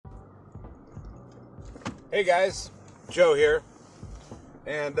Hey guys, Joe here,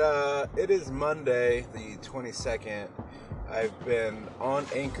 and it is Monday, the 22nd. I've been on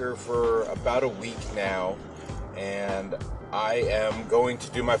Anchor for about a week now, and I am going to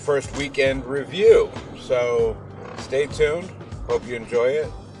do my first weekend review. So stay tuned. Hope you enjoy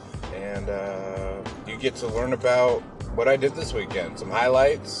it, and you get to learn about what I did this weekend. Some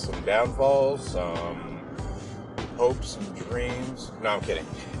highlights, some downfalls, some hopes and dreams. No, I'm kidding.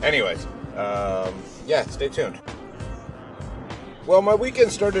 Anyways. Yeah, stay tuned. Well, my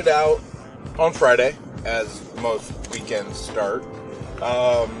weekend started out on Friday, as most weekends start.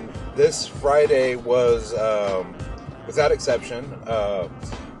 This Friday was, without exception,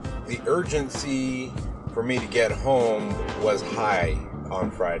 the urgency for me to get home was high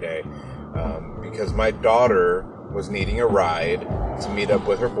on Friday, because my daughter was needing a ride to meet up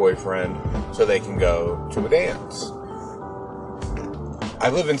with her boyfriend so they can go to a dance. I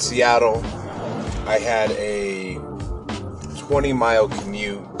live in Seattle. I had a 20-mile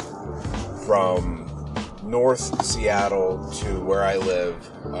commute from North Seattle to where I live,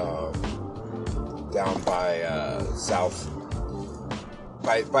 down by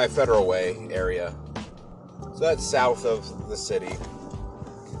by Federal Way area. So that's south of the city.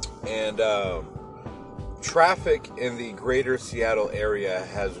 And traffic in the greater Seattle area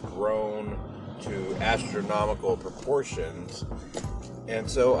has grown to astronomical proportions. And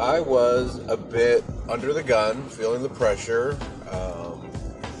so I was a bit under the gun, feeling the pressure.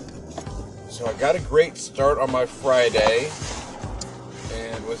 So I got a great start on my Friday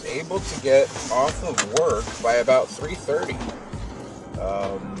and was able to get off of work by about 3:30.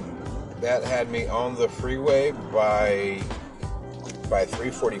 That had me on the freeway by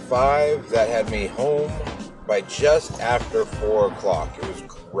 3:45. That had me home by just after 4 o'clock. It was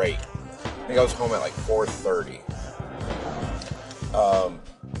great. I think I was home at like 4:30.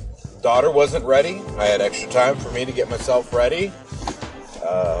 Daughter wasn't ready. I had extra time for me to get myself ready,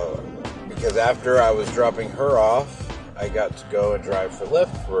 because after I was dropping her off, I got to go and drive for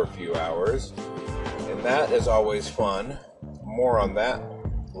Lyft for a few hours, and that is always fun. More on that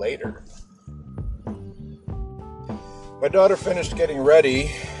later. My daughter finished getting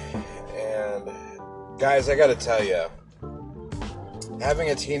ready, and guys, I gotta tell you,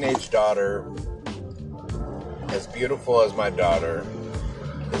 having a teenage daughter as beautiful as my daughter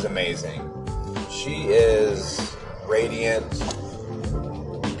is amazing. She is radiant,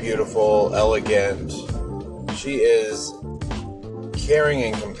 beautiful, elegant. She is caring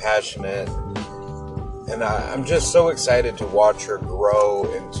and compassionate. And I'm just so excited to watch her grow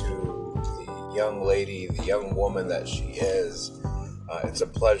into the young lady, the young woman that she is. It's a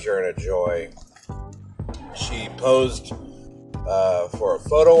pleasure and a joy. She posed for a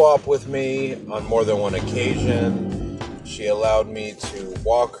photo op with me on more than one occasion. She allowed me to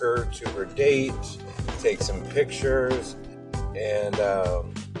walk her to her date, take some pictures, and I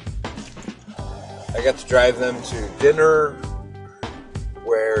got to drive them to dinner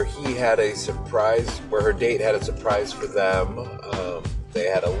where her date had a surprise for them. They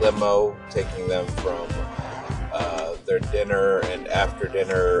had a limo taking them from their dinner and after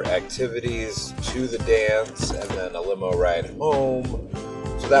dinner activities to the dance, and then a limo ride home.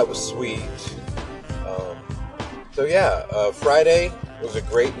 So that was sweet. Friday was a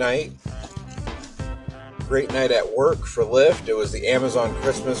great night. Great night at work for Lyft. It was the Amazon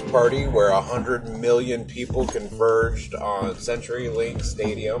Christmas party where 100 million people converged on CenturyLink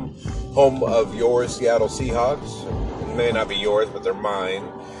Stadium, home of your Seattle Seahawks. It may not be yours, but they're mine.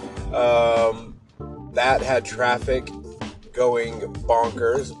 That had traffic going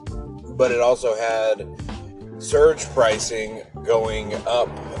bonkers, but it also had surge pricing going up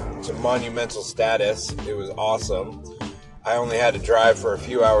to monumental status. It was awesome. I only had to drive for a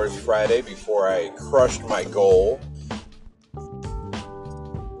few hours Friday before I crushed my goal.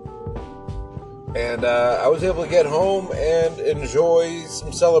 And I was able to get home and enjoy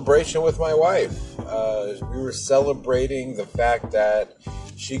some celebration with my wife. We were celebrating the fact that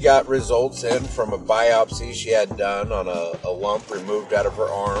she got results in from a biopsy she had done on a lump removed out of her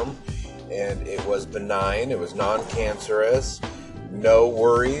arm. And it was benign. It was non-cancerous. No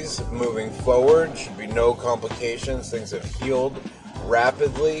worries moving forward. Should be no complications. Things have healed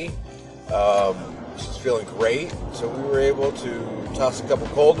rapidly. She's feeling great. So we were able to toss a couple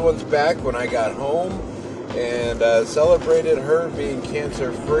cold ones back when I got home and celebrated her being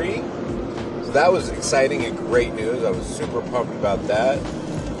cancer-free. So that was exciting and great news. I was super pumped about that.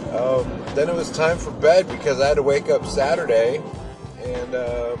 Then it was time for bed because I had to wake up Saturday. And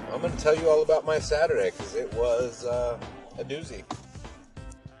I'm going to tell you all about my Saturday because it was a doozy.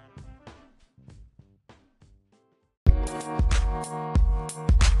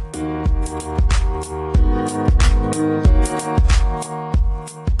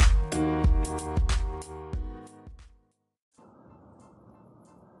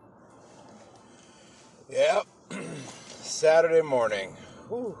 Saturday morning.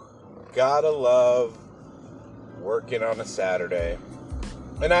 Whew. Gotta love working on a Saturday.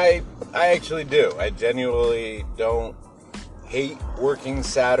 And I actually do. I genuinely don't hate working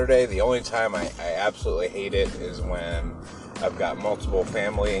Saturday. The only time I absolutely hate it is when I've got multiple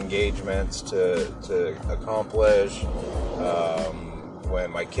family engagements to accomplish.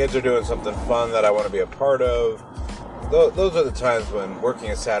 When my kids are doing something fun that I want to be a part of. Those are the times when working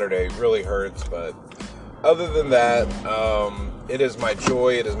a Saturday really hurts. But other than that, it is my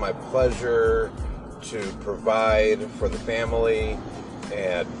joy, it is my pleasure to provide for the family.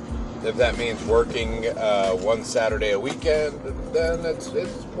 And if that means working one Saturday a weekend, then it's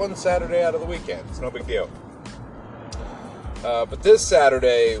one Saturday out of the weekend. It's no big deal. But this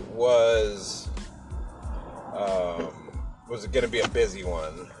Saturday was going to be a busy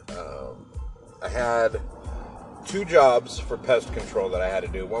one. I had 2 jobs for pest control that I had to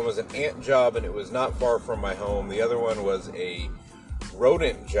do. One was an ant job, and it was not far from my home. The other one was a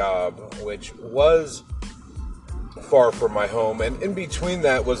rodent job, which was far from my home. And in between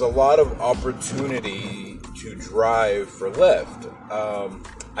that was a lot of opportunity to drive for Lyft.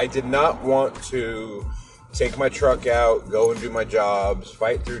 I did not want to take my truck out, go and do my jobs,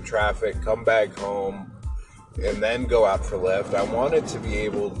 fight through traffic, come back home, and then go out for Lyft. I wanted to be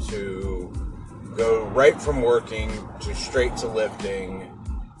able to go right from working to straight to lifting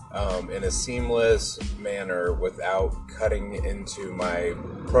in a seamless manner without cutting into my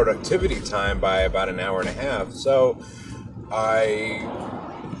productivity time by about an hour and a half. So I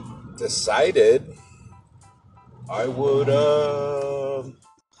decided I would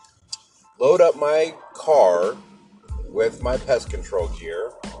load up my car with my pest control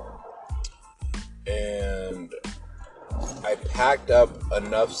gear, and I packed up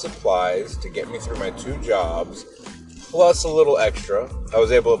enough supplies to get me through my 2 jobs, plus a little extra. I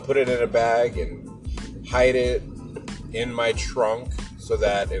was able to put it in a bag and hide it in my trunk so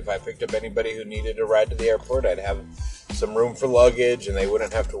that if I picked up anybody who needed a ride to the airport, I'd have some room for luggage and they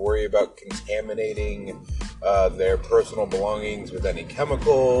wouldn't have to worry about contaminating their personal belongings with any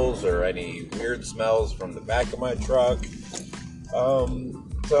chemicals or any weird smells from the back of my truck.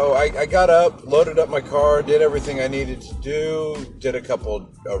 So I got up, loaded up my car, did everything I needed to do, did a couple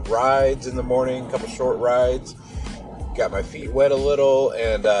of rides in the morning, a couple short rides, got my feet wet a little,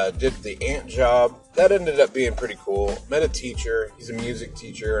 and did the ant job. That ended up being pretty cool. Met a teacher. He's a music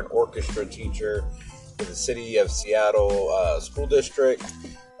teacher, an orchestra teacher for the city of Seattle school district.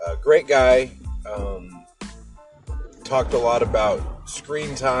 Great guy. Talked a lot about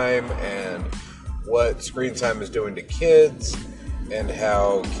screen time and what screen time is doing to kids, and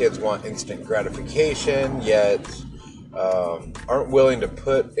how kids want instant gratification, yet aren't willing to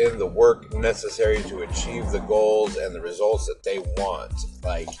put in the work necessary to achieve the goals and the results that they want,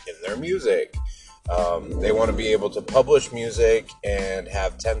 like in their music. They want to be able to publish music and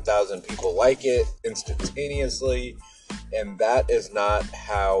have 10,000 people like it instantaneously, and that is not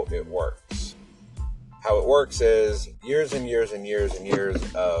how it works. How it works is years and years and years and years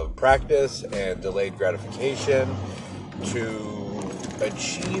of practice and delayed gratification to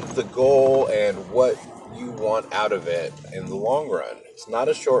achieve the goal and what you want out of it in the long run. It's not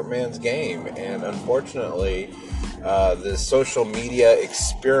a short man's game, and unfortunately, this social media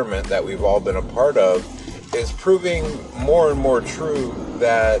experiment that we've all been a part of is proving more and more true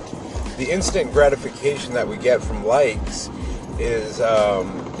that the instant gratification that we get from likes is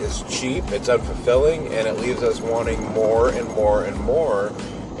cheap, it's unfulfilling, and it leaves us wanting more and more and more.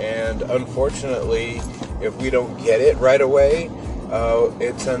 And unfortunately, if we don't get it right away,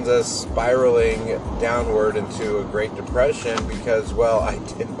 it sends us spiraling downward into a Great Depression because, well, I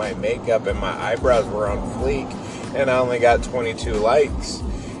did my makeup and my eyebrows were on fleek and I only got 22 likes.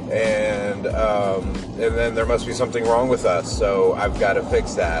 And then there must be something wrong with us, so I've got to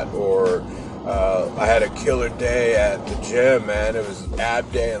fix that. Or I had a killer day at the gym, man. It was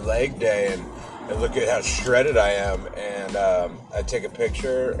ab day and leg day, and look at how shredded I am. And I take a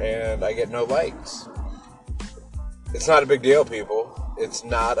picture and I get no likes. It's not a big deal, people. It's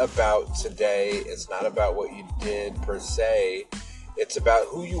not about today. It's not about what you did per se. It's about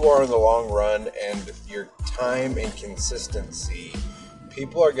who you are in the long run and your time and consistency.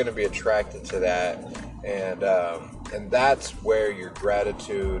 People are going to be attracted to that, and that's where your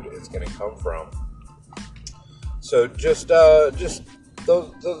gratitude is going to come from. So just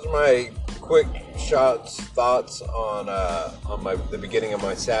those are my quick thoughts on the beginning of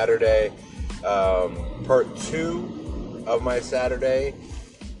my Saturday. Part 2 of my Saturday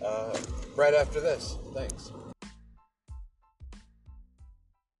right after this. Thanks.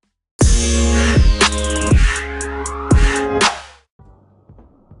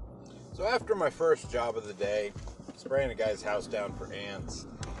 So after my first job of the day, spraying a guy's house down for ants,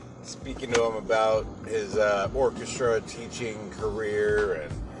 speaking to him about his orchestra teaching career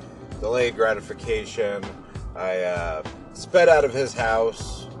and delayed gratification. I sped out of his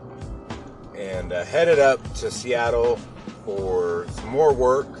house and headed up to Seattle for some more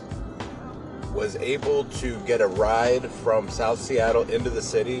work. Was able to get a ride from South Seattle into the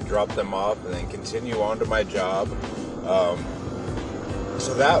city, drop them off, and then continue on to my job.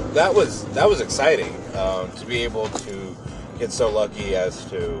 So that was exciting to be able to get so lucky as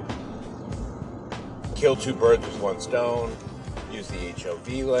to kill two birds with one stone, use the HOV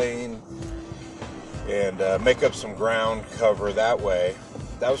lane, and make up some ground cover that way.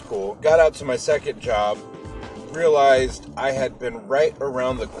 That was cool. Got out to my second job, realized I had been right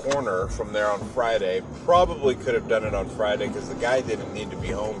around the corner from there on Friday. Probably could have done it on Friday because the guy didn't need to be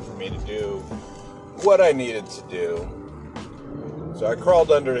home for me to do what I needed to do. So I crawled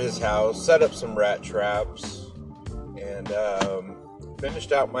under his house, set up some rat traps, and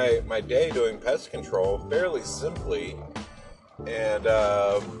finished out my day doing pest control fairly simply, and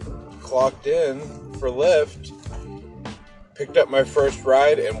clocked in for Lyft, picked up my first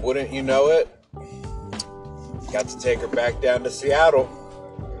ride, and wouldn't you know it, got to take her back down to Seattle,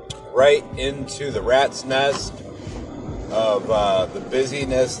 right into the rat's nest of the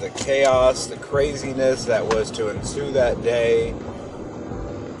busyness, the chaos, the craziness that was to ensue that day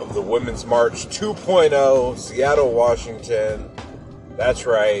of the Women's March 2.0, Seattle, Washington. That's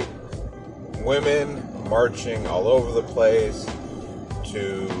right, women marching all over the place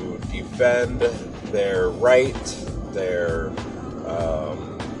to defend their right, to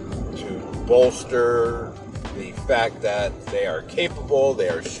bolster the fact that they are capable, they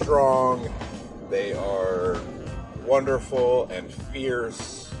are strong, they are wonderful and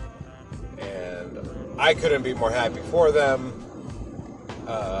fierce, and I couldn't be more happy for them.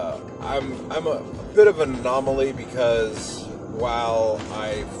 I'm a bit of an anomaly because while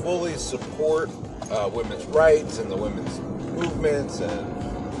I fully support women's rights and the women's movements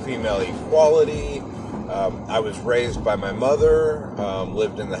and female equality, I was raised by my mother,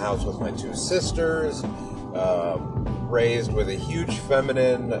 lived in the house with my two sisters, raised with a huge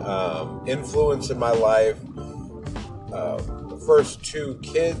feminine influence in my life. The first two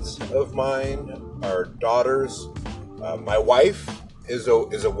kids of mine are daughters. My wife is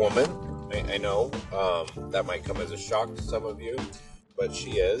a woman. I know that might come as a shock to some of you, but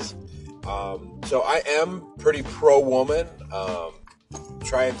she is. So I am pretty pro-woman.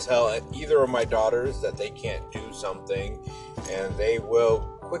 Try and tell either of my daughters that they can't do something, and they will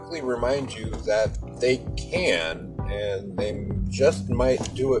quickly remind you that they can, and they just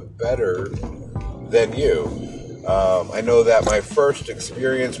might do it better than you. I know that my first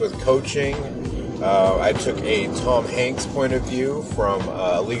experience with coaching, I took a Tom Hanks point of view from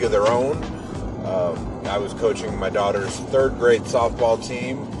League of Their Own. I was coaching my daughter's third grade softball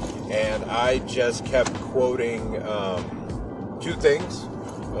team, and I just kept quoting two things.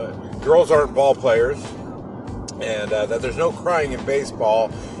 Girls aren't ball players, and that there's no crying in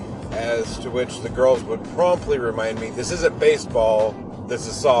baseball, as to which the girls would promptly remind me, this isn't baseball, this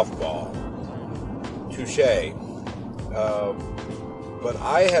is softball. Touché. But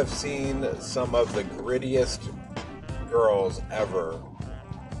I have seen some of the grittiest girls ever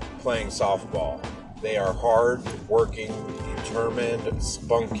playing softball. They are hard working, determined,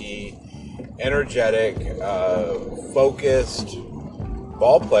 spunky, energetic, focused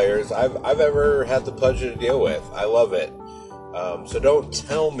ball players I've ever had the pleasure to deal with. I love it. So don't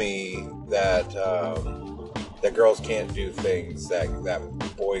tell me that that girls can't do things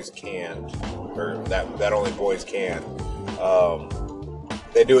that boys can't, or that only boys can.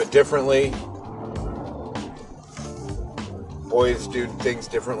 They do it differently. Boys do things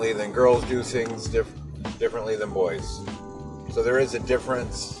differently than girls do things differently than boys. So there is a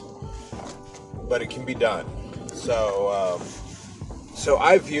difference, but it can be done. So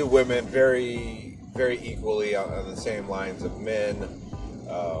I view women very, very equally on the same lines of men.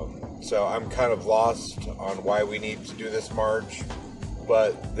 So I'm kind of lost on why we need to do this march,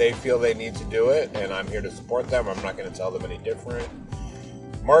 but they feel they need to do it, and I'm here to support them. I'm not going to tell them any different.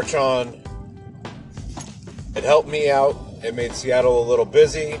 March on. It helped me out. It made Seattle a little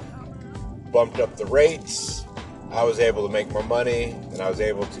busy, bumped up the rates. I was able to make more money, and I was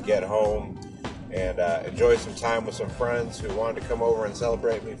able to get home and enjoy some time with some friends who wanted to come over and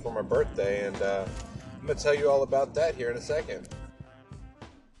celebrate me for my birthday. And I'm going to tell you all about that here in a second.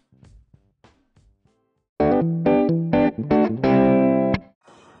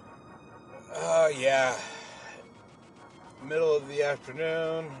 Yeah. Middle of the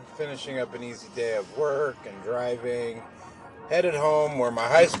afternoon, finishing up an easy day of work and driving. headed home where my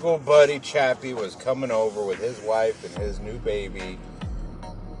high school buddy Chappie was coming over with his wife and his new baby.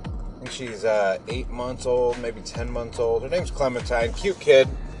 I think she's 8 months old, maybe 10 months old. Her name's Clementine. Cute kid.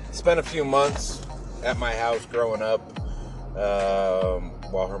 Spent a few months at my house growing up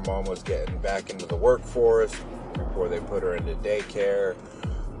while her mom was getting back into the workforce before they put her into daycare.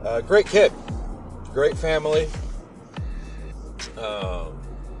 Great kid. Great family.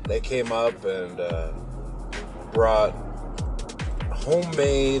 They came up and brought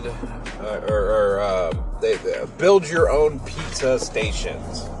homemade they build your own pizza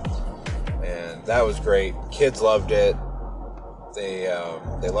stations, and that was great. Kids loved it. They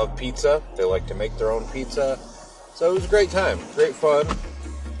love pizza. They like to make their own pizza, so it was a great time, great fun.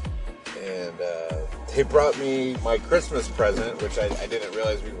 And they brought me my Christmas present, which I didn't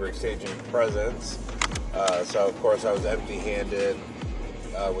realize we were exchanging presents. So of course I was empty-handed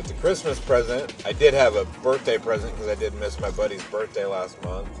with the Christmas present. I did have a birthday present because I did miss my buddy's birthday last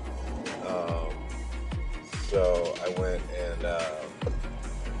month. So I went and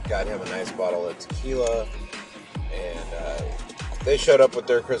got him a nice bottle of tequila, and they showed up with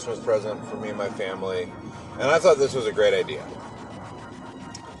their Christmas present for me and my family, and I thought this was a great idea.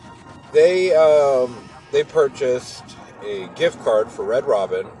 They purchased a gift card for Red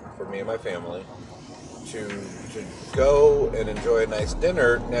Robin for me and my family to go and enjoy a nice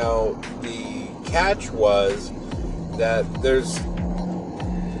dinner. Now, the catch was that there's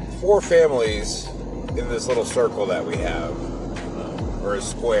 4 families in this little circle that we have, or a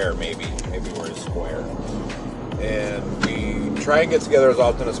square, maybe we're a square, and we try and get together as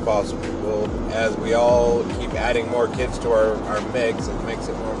often as possible. As we all keep adding more kids to our mix, it makes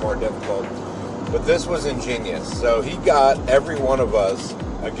it more and more difficult. But this was ingenious. So he got every one of us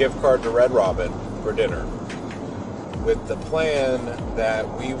a gift card to Red Robin for dinner, with the plan that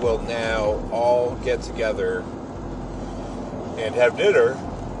we will now all get together and have dinner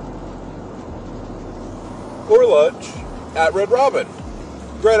or lunch at Red Robin.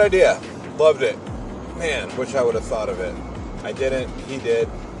 Great idea. Loved it. Man, wish I would have thought of it. I didn't. He did.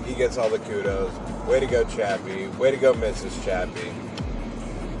 He gets all the kudos. Way to go, Chappie. Way to go, Mrs. Chappie.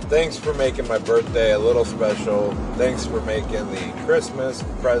 Thanks for making my birthday a little special. Thanks for making the Christmas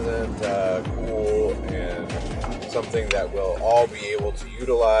present cool and something that we'll all be able to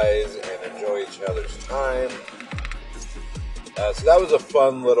utilize and enjoy each other's time. So that was a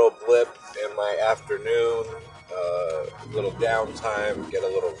fun little blip in my afternoon. Little downtime, get a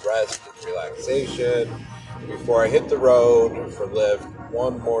little rest and relaxation before I hit the road for Lyft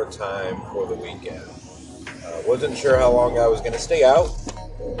one more time for the weekend. Wasn't sure how long I was going to stay out.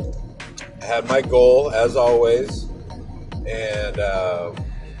 I had my goal, as always, and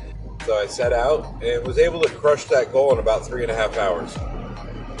so I set out and was able to crush that goal in about 3.5 hours.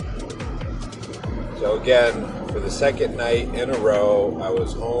 So again, for the second night in a row, I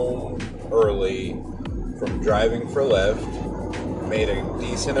was home early from driving for Lyft. Made a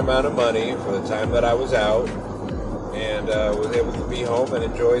decent amount of money for the time that I was out, and was able to be home and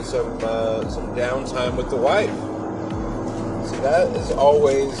enjoy some downtime with the wife. So that is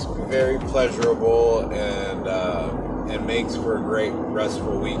always very pleasurable and makes for a great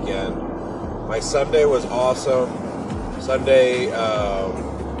restful weekend. My Sunday was awesome. Sunday,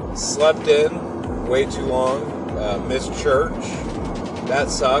 slept in way too long, missed church. That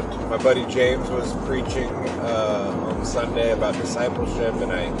sucked. My buddy James was preaching on Sunday about discipleship,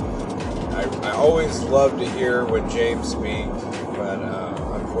 and I always love to hear when James speaks, but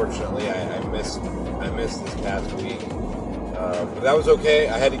unfortunately I missed this past week. But that was okay.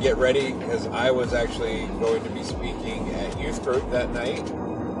 I had to get ready because I was actually going to be speaking at youth group that night,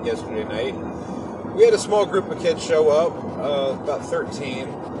 yesterday night. We had a small group of kids show up, about 13.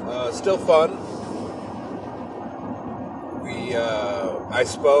 Still fun. I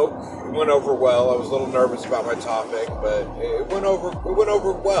spoke. It went over well. I was a little nervous about my topic, but it went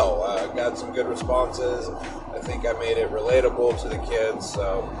over well. Got some good responses. I think I made it relatable to the kids,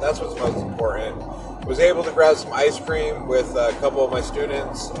 so that's what's most important. Was able to grab some ice cream with a couple of my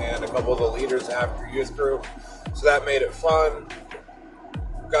students and a couple of the leaders after youth group, so that made it fun.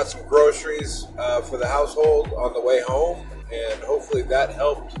 Got some groceries for the household on the way home, and hopefully that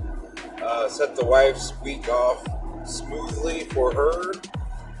helped set the wife's week off smoothly for her.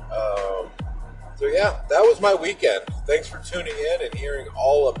 So yeah, that was my weekend. Thanks for tuning in and hearing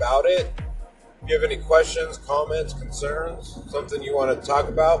all about it. If you have any questions, comments, concerns, something you want to talk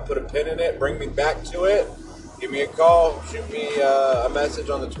about, put a pin in it, bring me back to it, give me a call, shoot me a message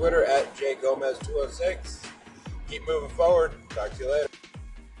on the Twitter at jgomez206. Keep moving forward. Talk to you later.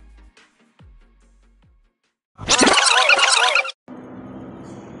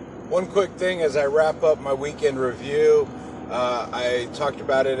 One quick thing as I wrap up my weekend review. I talked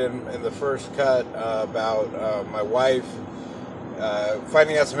about it in the first cut about my wife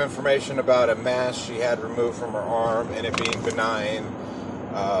finding out some information about a mass she had removed from her arm and it being benign,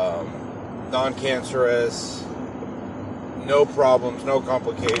 non-cancerous, no problems, no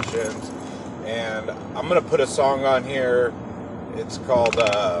complications. And I'm going to put a song on here. It's called,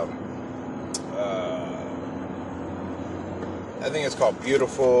 I think it's called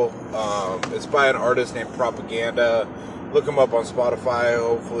Beautiful. It's by an artist named Propaganda. Look him up on Spotify.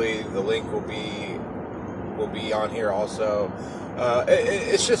 Hopefully the link will be on here also.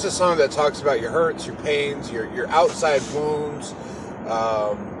 It's just a song that talks about your hurts, your pains, your outside wounds.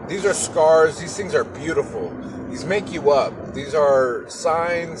 These are scars. These things are beautiful. These make you up. These are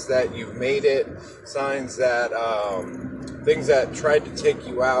signs that you've made it. Signs that things that tried to take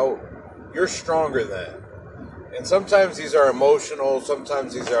you out, you're stronger than. And sometimes these are emotional.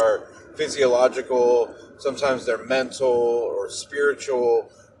 Sometimes these are physiological. Sometimes they're mental or spiritual.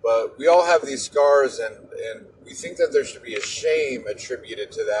 But we all have these scars, and we think that there should be a shame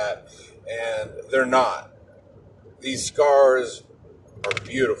attributed to that, and they're not. These scars are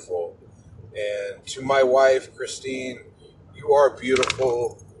beautiful. And to my wife, Christine, you are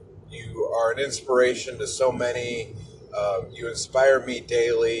beautiful. You are an inspiration to so many. You inspire me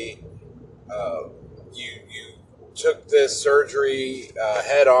daily. You took this surgery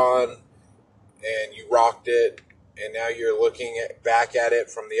head on, and you rocked it. And now you're looking back at it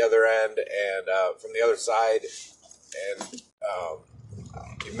from the other end and from the other side, and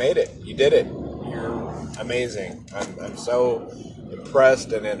you made it. You did it. You're amazing. I'm so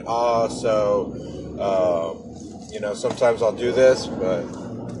impressed and in awe. So, sometimes I'll do this, but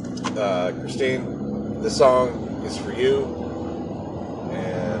Christine, this song is for you.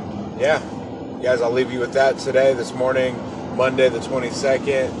 And yeah, guys, I'll leave you with that today, this morning, Monday the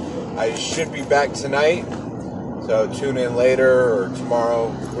 22nd. I should be back tonight. So tune in later or tomorrow,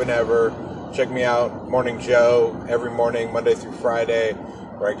 whenever. Check me out, Morning Joe, every morning, Monday through Friday,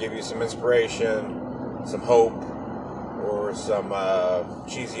 where I give you some inspiration, some hope, or some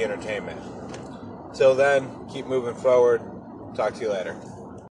cheesy entertainment. Till then, keep moving forward. Talk to you later.